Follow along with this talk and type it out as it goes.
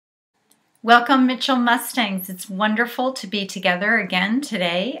Welcome, Mitchell Mustangs. It's wonderful to be together again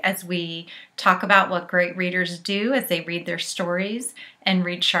today as we talk about what great readers do as they read their stories and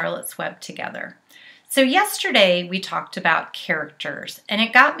read Charlotte's Web together. So yesterday we talked about characters, and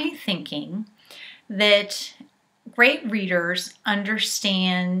it got me thinking that great readers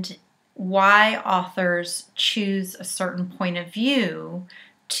understand why authors choose a certain point of view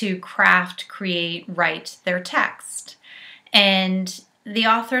to craft, create, write their text. And the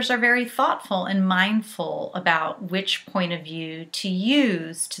authors are very thoughtful and mindful about which point of view to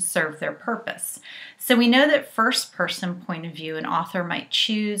use to serve their purpose. So we know that first person point of view, an author might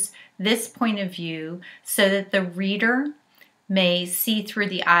choose this point of view so that the reader may see through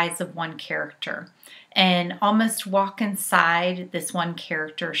the eyes of one character and almost walk inside this one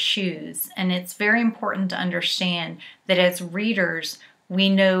character's shoes. And it's very important to understand that as readers, we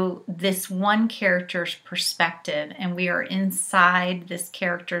know this one character's perspective, and we are inside this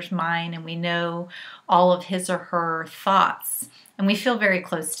character's mind, and we know all of his or her thoughts, and we feel very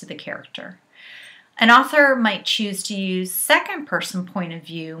close to the character. An author might choose to use second person point of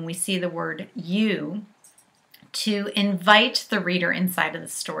view, and we see the word you, to invite the reader inside of the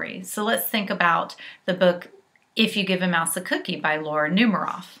story. So let's think about the book If You Give a Mouse a Cookie by Laura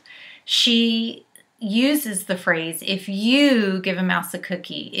Numeroff. She uses the phrase, if you give a mouse a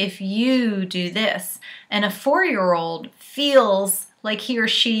cookie, if you do this, and a 4-year-old feels like he or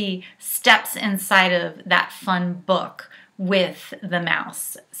she steps inside of that fun book with the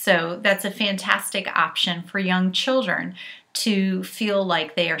mouse. So that's a fantastic option for young children to feel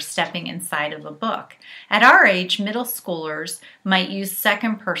like they are stepping inside of a book. At our age, middle schoolers might use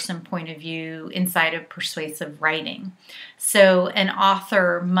second person point of view inside of persuasive writing. So an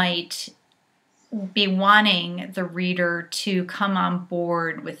author might be wanting the reader to come on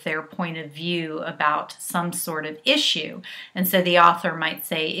board with their point of view about some sort of issue. And so the author might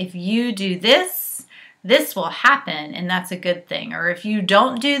say, if you do this, this will happen, and that's a good thing. Or if you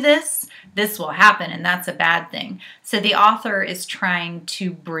don't do this, this will happen, and that's a bad thing. So the author is trying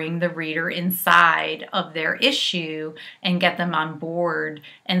to bring the reader inside of their issue and get them on board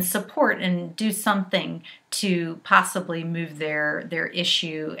and support and do something to possibly move their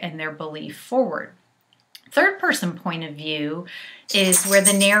issue and their belief forward. Third person point of view is where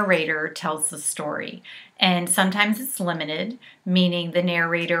the narrator tells the story. And sometimes it's limited, meaning the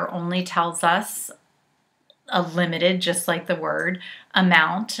narrator only tells us a limited, just like the word,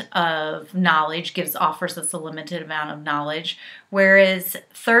 amount of knowledge, offers us a limited amount of knowledge, whereas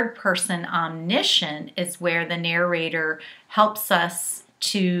third person omniscient is where the narrator helps us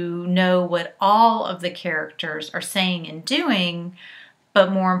to know what all of the characters are saying and doing, but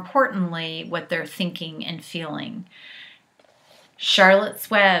more importantly, what they're thinking and feeling.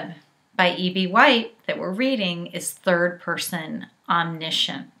 Charlotte's Web by E.B. White that we're reading is third person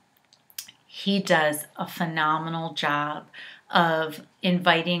omniscient. He does a phenomenal job of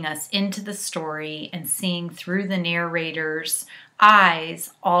inviting us into the story and seeing through the narrator's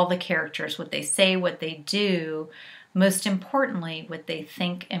eyes all the characters, what they say, what they do, most importantly, what they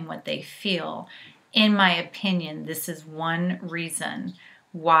think and what they feel. In my opinion, this is one reason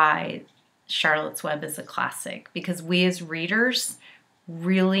why Charlotte's Web is a classic, because we as readers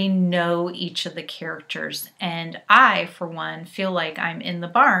really know each of the characters, and I, for one, feel like I'm in the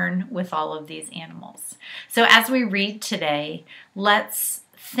barn with all of these animals. So as we read today, let's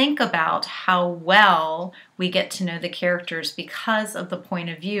think about how well we get to know the characters because of the point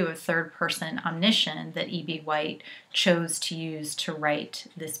of view of third person omniscient that E.B. White chose to use to write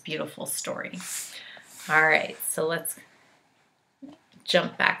this beautiful story. All right, so let's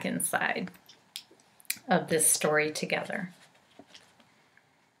jump back inside of this story together.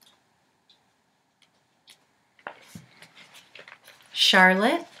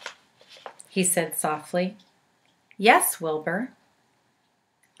 Charlotte, he said softly. Yes, Wilbur.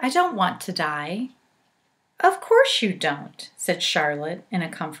 I don't want to die. Of course you don't, said Charlotte in a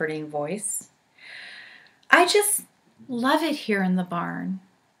comforting voice. I just love it here in the barn,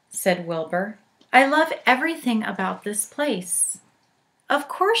 said Wilbur. I love everything about this place. Of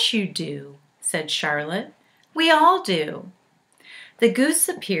course you do, said Charlotte. We all do. The goose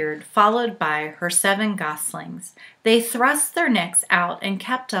appeared, followed by her 7 goslings. They thrust their necks out and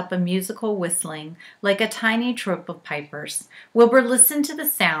kept up a musical whistling like a tiny troop of pipers. Wilbur listened to the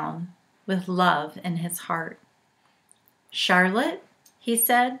sound with love in his heart. Charlotte, he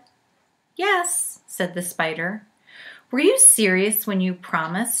said. Yes, said the spider. Were you serious when you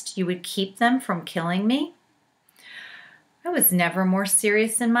promised you would keep them from killing me? I was never more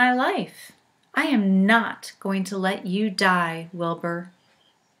serious in my life. I am not going to let you die, Wilbur.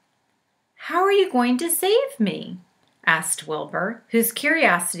 How are you going to save me? asked Wilbur, whose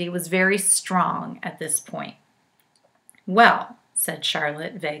curiosity was very strong at this point. Well, said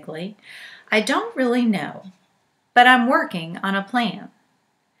Charlotte vaguely, I don't really know, but I'm working on a plan.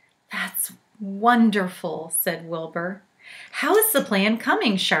 That's wonderful, said Wilbur. How is the plan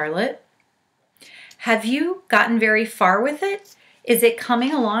coming, Charlotte? Have you gotten very far with it? Is it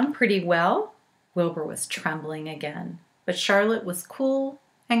coming along pretty well? Wilbur was trembling again, but Charlotte was cool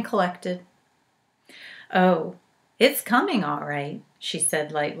and collected. Oh, it's coming all right, she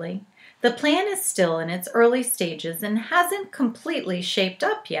said lightly. The plan is still in its early stages and hasn't completely shaped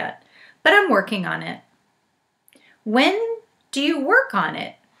up yet, but I'm working on it. When do you work on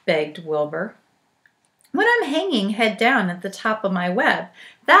it? Begged Wilbur. When I'm hanging head down at the top of my web,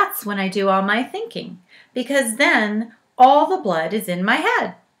 that's when I do all my thinking, because then all the blood is in my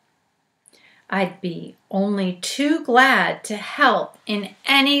head. I'd be only too glad to help in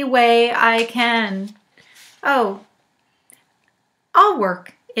any way I can. Oh, I'll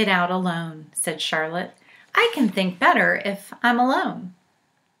work it out alone, said Charlotte. I can think better if I'm alone.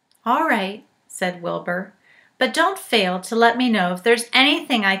 All right, said Wilbur, but don't fail to let me know if there's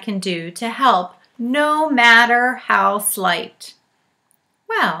anything I can do to help, no matter how slight.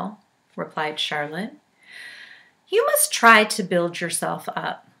 Well, replied Charlotte, you must try to build yourself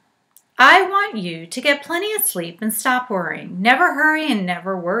up. I want you to get plenty of sleep and stop worrying. Never hurry and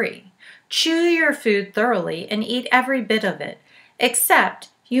never worry. Chew your food thoroughly and eat every bit of it, except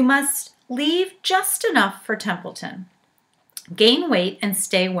you must leave just enough for Templeton. Gain weight and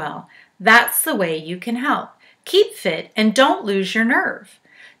stay well. That's the way you can help. Keep fit and don't lose your nerve.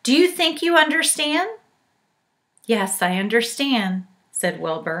 Do you think you understand? Yes, I understand, said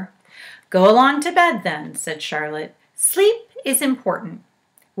Wilbur. Go along to bed then, said Charlotte. Sleep is important.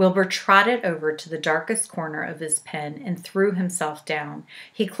 Wilbur trotted over to the darkest corner of his pen and threw himself down.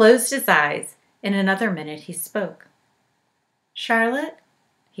 He closed his eyes. In another minute he spoke. Charlotte,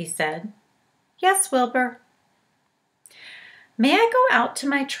 he said. Yes, Wilbur. May I go out to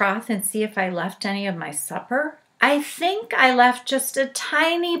my trough and see if I left any of my supper? I think I left just a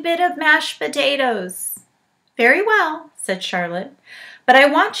tiny bit of mashed potatoes. Very well, said Charlotte, but I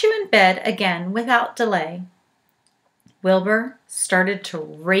want you in bed again without delay. Wilbur started to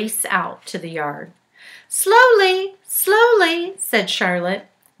race out to the yard. Slowly, slowly, said Charlotte.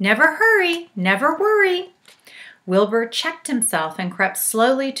 Never hurry, never worry. Wilbur checked himself and crept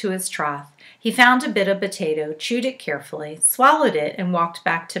slowly to his trough. He found a bit of potato, chewed it carefully, swallowed it, and walked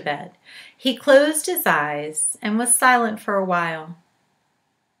back to bed. He closed his eyes and was silent for a while.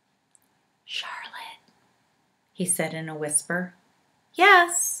 Charlotte, he said in a whisper.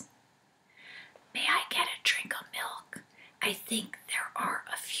 Yes. May I get a drink of milk? I think there are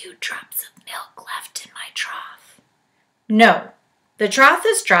a few drops of milk left in my trough. No, the trough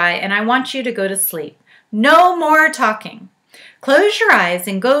is dry and I want you to go to sleep. No more talking. Close your eyes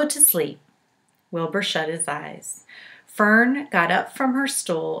and go to sleep. Wilbur shut his eyes. Fern got up from her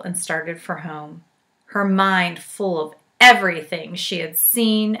stool and started for home, her mind full of everything she had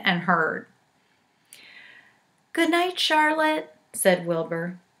seen and heard. Good night, Charlotte, said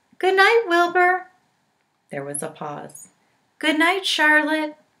Wilbur. Good night, Wilbur. There was a pause. Good night,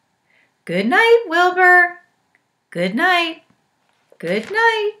 Charlotte. Good night, Wilbur. Good night. Good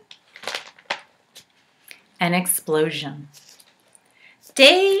night. An explosion.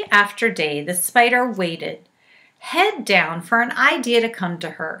 Day after day, the spider waited, head down, for an idea to come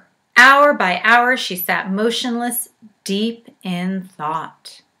to her. Hour by hour, she sat motionless, deep in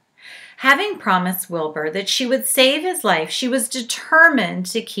thought. Having promised Wilbur that she would save his life, she was determined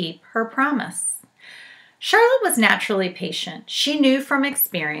to keep her promise. Charlotte was naturally patient. She knew from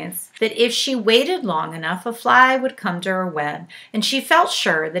experience that if she waited long enough, a fly would come to her web, and she felt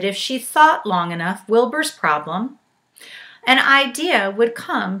sure that if she thought long enough, Wilbur's problem, an idea would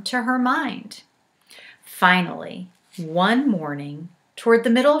come to her mind. Finally, one morning, toward the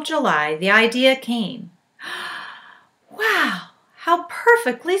middle of July, the idea came. Wow, how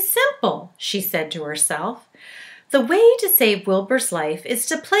perfectly simple, she said to herself. The way to save Wilbur's life is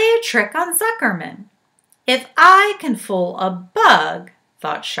to play a trick on Zuckerman. If I can fool a bug,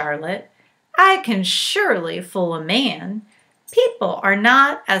 thought Charlotte, I can surely fool a man. People are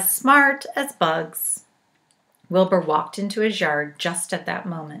not as smart as bugs. Wilbur walked into his yard just at that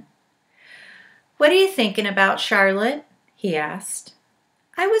moment. What are you thinking about, Charlotte? He asked.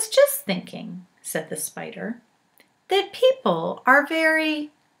 I was just thinking, said the spider, that people are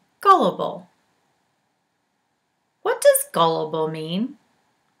very gullible. What does gullible mean?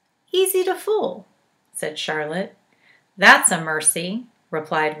 Easy to fool, said Charlotte. That's a mercy,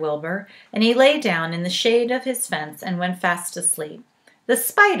 replied Wilbur, and he lay down in the shade of his fence and went fast asleep. The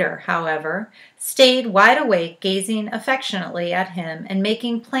spider, however, stayed wide awake, gazing affectionately at him and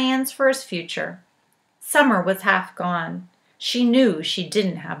making plans for his future. Summer was half gone. She knew she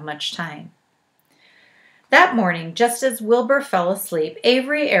didn't have much time. That morning, just as Wilbur fell asleep,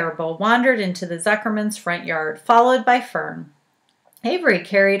 Avery Arable wandered into the Zuckermans' front yard, followed by Fern. Avery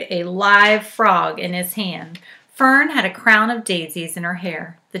carried a live frog in his hand. Fern had a crown of daisies in her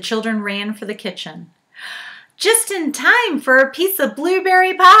hair. The children ran for the kitchen. "Just in time for a piece of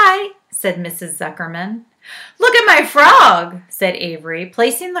blueberry pie," said Mrs. Zuckerman. "Look at my frog," said Avery,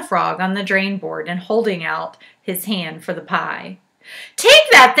 placing the frog on the drain board and holding out his hand for the pie.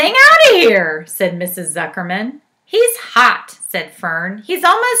 "Take that thing out of here," said Mrs. Zuckerman. "He's hot," said Fern. "He's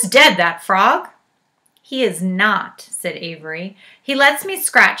almost dead, that frog." "He is not," said Avery. "He lets me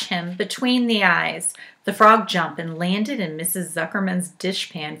scratch him between the eyes." The frog jumped and landed in Mrs. Zuckerman's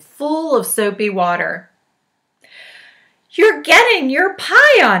dishpan full of soapy water. "You're getting your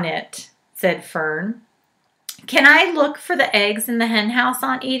pie on it," said Fern. "Can I look for the eggs in the hen house,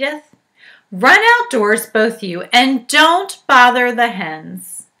 Aunt Edith?" "Run outdoors, both of you, and don't bother the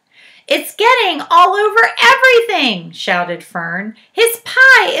hens." "It's getting all over everything," shouted Fern. "His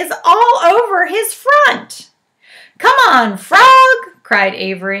pie is all over his front." "Come on, frog," cried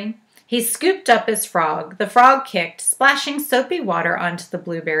Avery. He scooped up his frog. The frog kicked, splashing soapy water onto the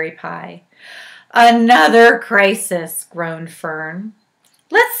blueberry pie. "Another crisis," groaned Fern.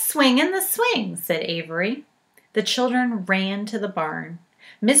 "Let's swing in the swing," said Avery. The children ran to the barn.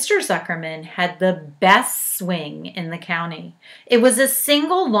 Mr. Zuckerman had the best swing in the county. It was a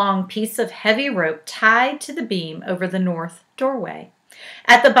single long piece of heavy rope tied to the beam over the north doorway.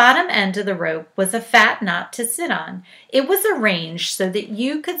 At the bottom end of the rope was a fat knot to sit on. It was arranged so that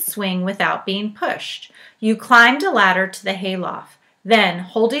you could swing without being pushed. You climbed a ladder to the hayloft. Then,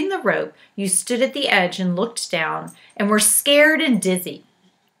 holding the rope, you stood at the edge and looked down and were scared and dizzy.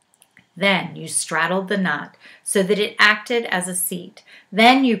 Then you straddled the knot so that it acted as a seat.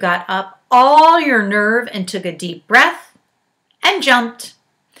 Then you got up all your nerve and took a deep breath and jumped.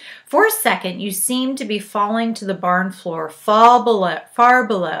 For a second, you seemed to be falling to the barn floor far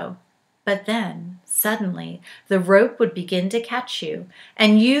below. But then, suddenly, the rope would begin to catch you,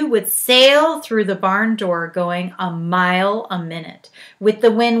 and you would sail through the barn door going a mile a minute, with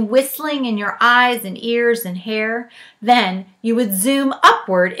the wind whistling in your eyes and ears and hair. Then you would zoom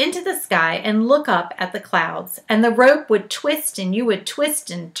upward into the sky and look up at the clouds, and the rope would twist, and you would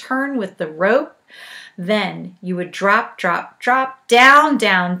twist and turn with the rope. Then you would drop, drop, drop, down,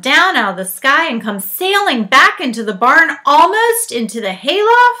 down, down out of the sky and come sailing back into the barn, almost into the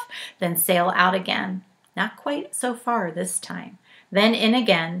hayloft, then sail out again. Not quite so far this time. Then in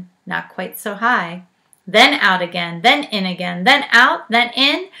again, not quite so high. Then out again, then in again, then out, then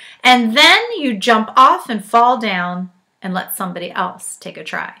in, and then you jump off and fall down and let somebody else take a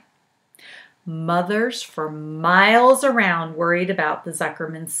try. Mothers for miles around worried about the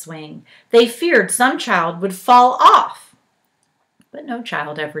Zuckerman swing. They feared some child would fall off, but no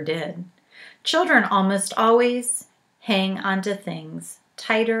child ever did. Children almost always hang onto things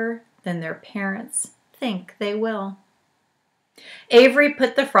tighter than their parents think they will. Avery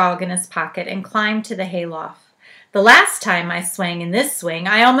put the frog in his pocket and climbed to the hayloft. "The last time I swung in this swing,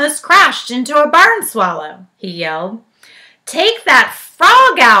 I almost crashed into a barn swallow," he yelled. "Take that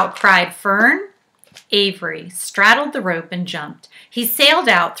frog out," cried Fern. Avery straddled the rope and jumped. He sailed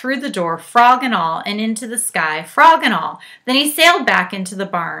out through the door, frog and all, and into the sky, frog and all. Then he sailed back into the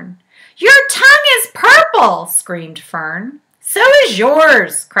barn. "Your tongue is purple!" screamed Fern. "So is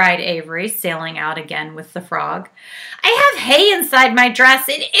yours," cried Avery, sailing out again with the frog. "I have hay inside my dress.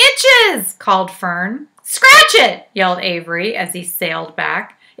 It itches," called Fern. "Scratch it," yelled Avery as he sailed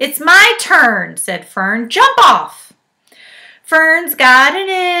back. "It's my turn," said Fern. "Jump off." "Fern's got an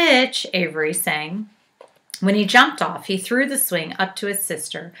itch," Avery sang. When he jumped off, he threw the swing up to his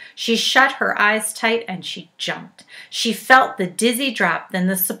sister. She shut her eyes tight and she jumped. She felt the dizzy drop, then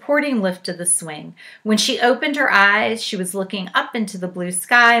the supporting lift of the swing. When she opened her eyes, she was looking up into the blue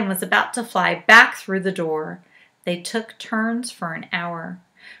sky and was about to fly back through the door. They took turns for an hour.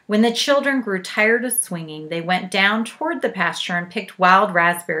 When the children grew tired of swinging, they went down toward the pasture and picked wild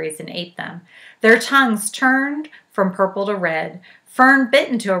raspberries and ate them. Their tongues turned from purple to red. Fern bit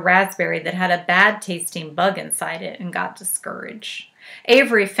into a raspberry that had a bad-tasting bug inside it and got discouraged.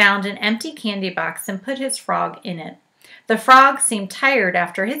 Avery found an empty candy box and put his frog in it. The frog seemed tired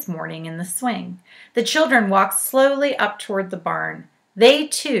after his morning in the swing. The children walked slowly up toward the barn. They,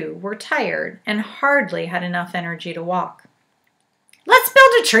 too, were tired and hardly had enough energy to walk. "Let's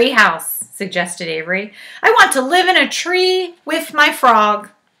build a tree house," suggested Avery. "I want to live in a tree with my frog."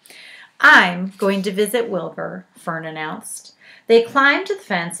 "I'm going to visit Wilbur," Fern announced. They climbed the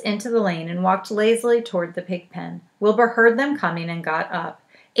fence into the lane and walked lazily toward the pig pen. Wilbur heard them coming and got up.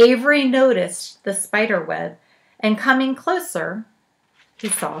 Avery noticed the spider web, and coming closer, he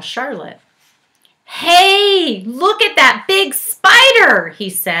saw Charlotte. "Hey, look at that big spider," he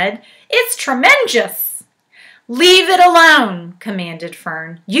said. "It's tremendous." "Leave it alone," commanded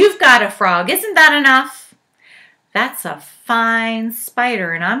Fern. "You've got a frog. Isn't that enough?" "That's a fine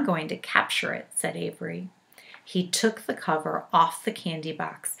spider, and I'm going to capture it," said Avery. He took the cover off the candy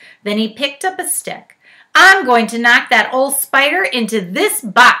box. Then he picked up a stick. "I'm going to knock that old spider into this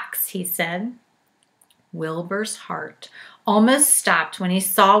box," he said. Wilbur's heart almost stopped when he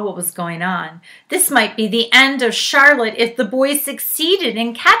saw what was going on. This might be the end of Charlotte if the boy succeeded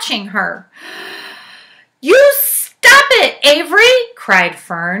in catching her. "You stop it, Avery!" cried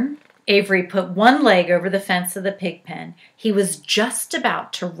Fern. Avery put one leg over the fence of the pig pen. He was just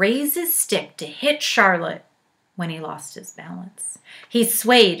about to raise his stick to hit Charlotte when he lost his balance. He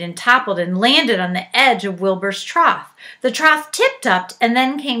swayed and toppled and landed on the edge of Wilbur's trough. The trough tipped up and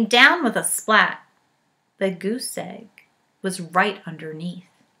then came down with a splat. The goose egg was right underneath.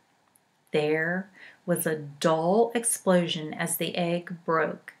 There was a dull explosion as the egg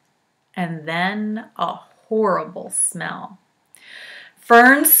broke, and then a horrible smell.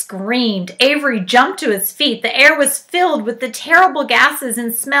 Fern screamed. Avery jumped to his feet. The air was filled with the terrible gases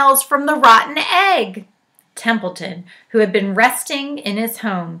and smells from the rotten egg. Templeton, who had been resting in his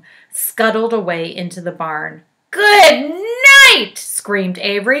home, scuttled away into the barn. "Good night!" screamed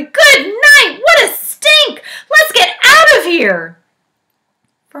Avery. "Good night! What a stink! Let's get out of here!"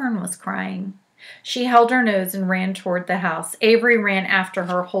 Fern was crying. She held her nose and ran toward the house. Avery ran after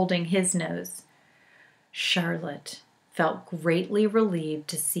her, holding his nose. Charlotte felt greatly relieved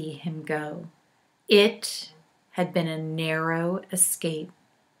to see him go. It had been a narrow escape.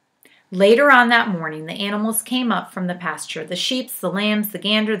 Later on that morning, the animals came up from the pasture, the sheep, the lambs, the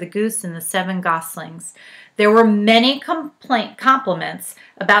gander, the goose, and the 7 goslings. There were many complaints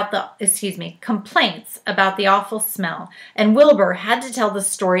about the awful smell, and Wilbur had to tell the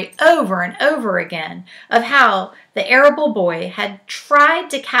story over and over again of how the arable boy had tried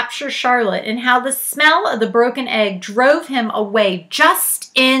to capture Charlotte and how the smell of the broken egg drove him away just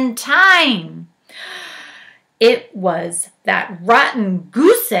in time. It was that rotten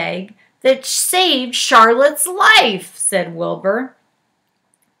goose egg that saved Charlotte's life, said Wilbur.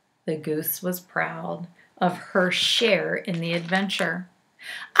 The goose was proud of her share in the adventure.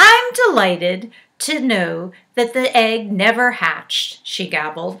 "I'm delighted to know that the egg never hatched," she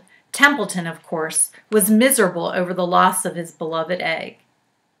gabbled. Templeton, of course, was miserable over the loss of his beloved egg,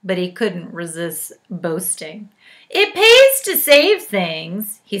 but he couldn't resist boasting. "It pays to save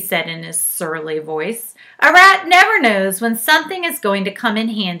things," he said in his surly voice. "A rat never knows when something is going to come in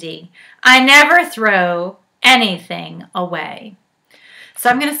handy. I never throw anything away." So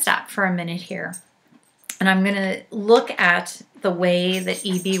I'm going to stop for a minute here, and I'm going to look at the way that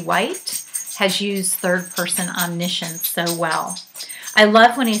E.B. White has used third-person omniscience so well. I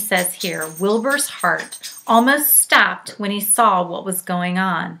love when he says here, Wilbur's heart almost stopped when he saw what was going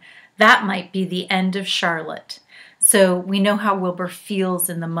on. That might be the end of Charlotte. So we know how Wilbur feels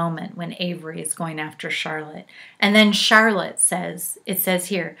in the moment when Avery is going after Charlotte. And then Charlotte says, it says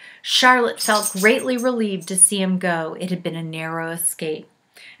here, Charlotte felt greatly relieved to see him go. It had been a narrow escape.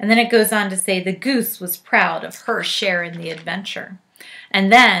 And then it goes on to say the goose was proud of her share in the adventure.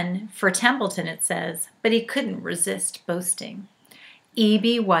 And then for Templeton it says, but he couldn't resist boasting.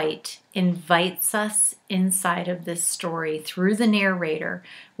 E.B. White invites us inside of this story through the narrator,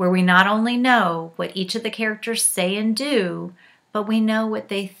 where we not only know what each of the characters say and do, but we know what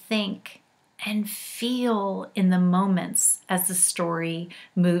they think and feel in the moments as the story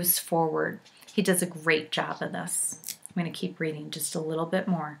moves forward. He does a great job of this. I'm going to keep reading just a little bit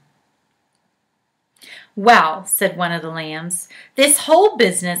more. "Well," said one of the lambs, "this whole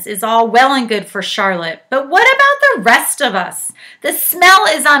business is all well and good for Charlotte, but what about the rest of us? The smell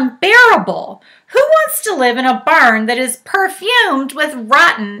is unbearable. Who wants to live in a barn that is perfumed with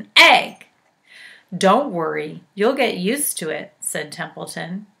rotten egg?" "Don't worry, you'll get used to it," said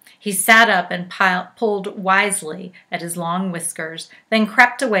Templeton. He sat up and pulled wisely at his long whiskers, then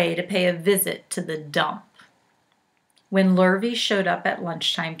crept away to pay a visit to the dump. When Lurvy showed up at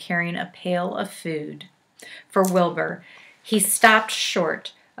lunchtime carrying a pail of food for Wilbur, he stopped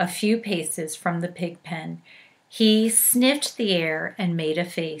short a few paces from the pig pen. He sniffed the air and made a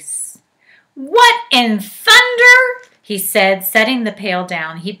face. "What in thunder?" he said, setting the pail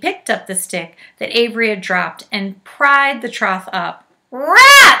down. He picked up the stick that Avery had dropped and pried the trough up.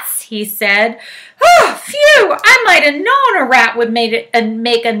 "Rats!" he said. "Oh, phew! I might have known a rat would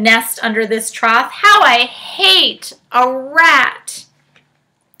make a nest under this trough. How I hate a rat!"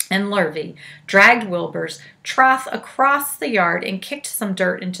 And Lurvy dragged Wilbur's trough across the yard and kicked some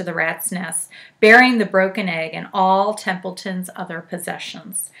dirt into the rat's nest, burying the broken egg and all Templeton's other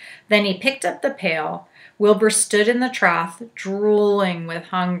possessions. Then he picked up the pail. Wilbur stood in the trough, drooling with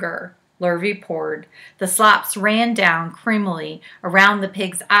hunger. Lurvy poured. The slops ran down creamily around the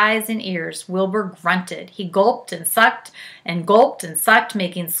pig's eyes and ears. Wilbur grunted. He gulped and sucked,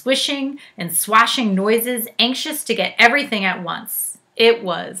 making swishing and swashing noises, anxious to get everything at once. It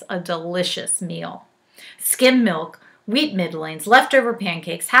was a delicious meal. Skim milk, wheat middlings, leftover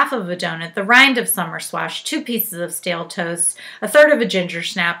pancakes, half of a donut, the rind of summer squash, 2 pieces of stale toast, a third of a ginger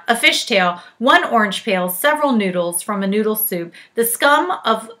snap, a fishtail, 1 orange peel, several noodles from a noodle soup, the scum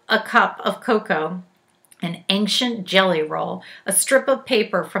of a cup of cocoa, an ancient jelly roll, a strip of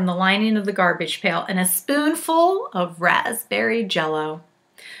paper from the lining of the garbage pail, and a spoonful of raspberry jello.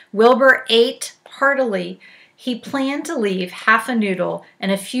 Wilbur ate heartily. He planned to leave half a noodle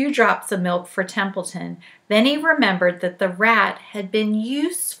and a few drops of milk for Templeton. Then he remembered that the rat had been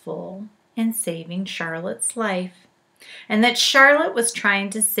useful in saving Charlotte's life, and that Charlotte was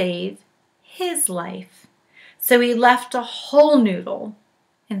trying to save his life. So he left a whole noodle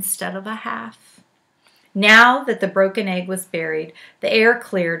instead of a half. Now that the broken egg was buried, the air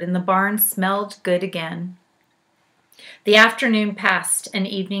cleared and the barn smelled good again. The afternoon passed and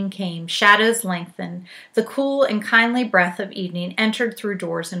evening came. Shadows lengthened. The cool and kindly breath of evening entered through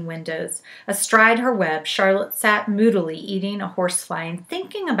doors and windows. Astride her web, Charlotte sat moodily eating a horsefly and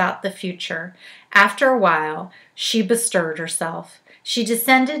thinking about the future. After a while, she bestirred herself. She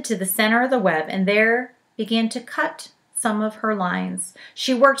descended to the center of the web and there began to cut some of her lines.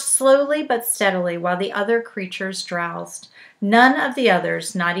 She worked slowly but steadily while the other creatures drowsed. None of the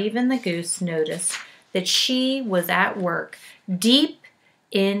others, not even the goose, noticed that she was at work. Deep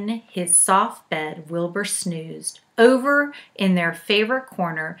in his soft bed, Wilbur snoozed. Over in their favorite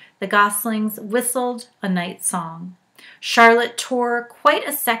corner, the goslings whistled a night song. Charlotte tore quite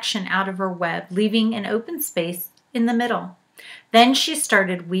a section out of her web, leaving an open space in the middle. Then she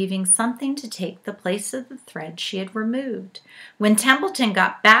started weaving something to take the place of the thread she had removed. When Templeton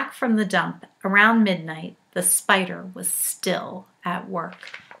got back from the dump around midnight, the spider was still at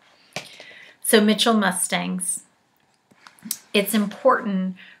work. So Mitchell Mustangs, it's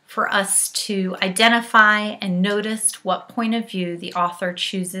important for us to identify and notice what point of view the author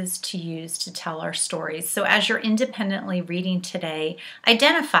chooses to use to tell our stories. So as you're independently reading today,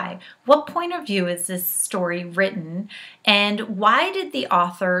 identify what point of view is this story written and why did the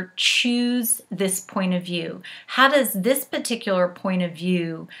author choose this point of view? How does this particular point of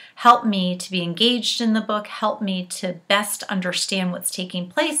view help me to be engaged in the book, help me to best understand what's taking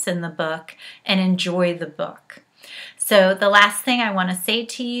place in the book and enjoy the book? So the last thing I want to say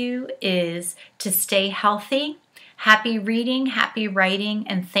to you is to stay healthy. Happy reading, happy writing,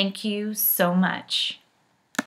 and thank you so much.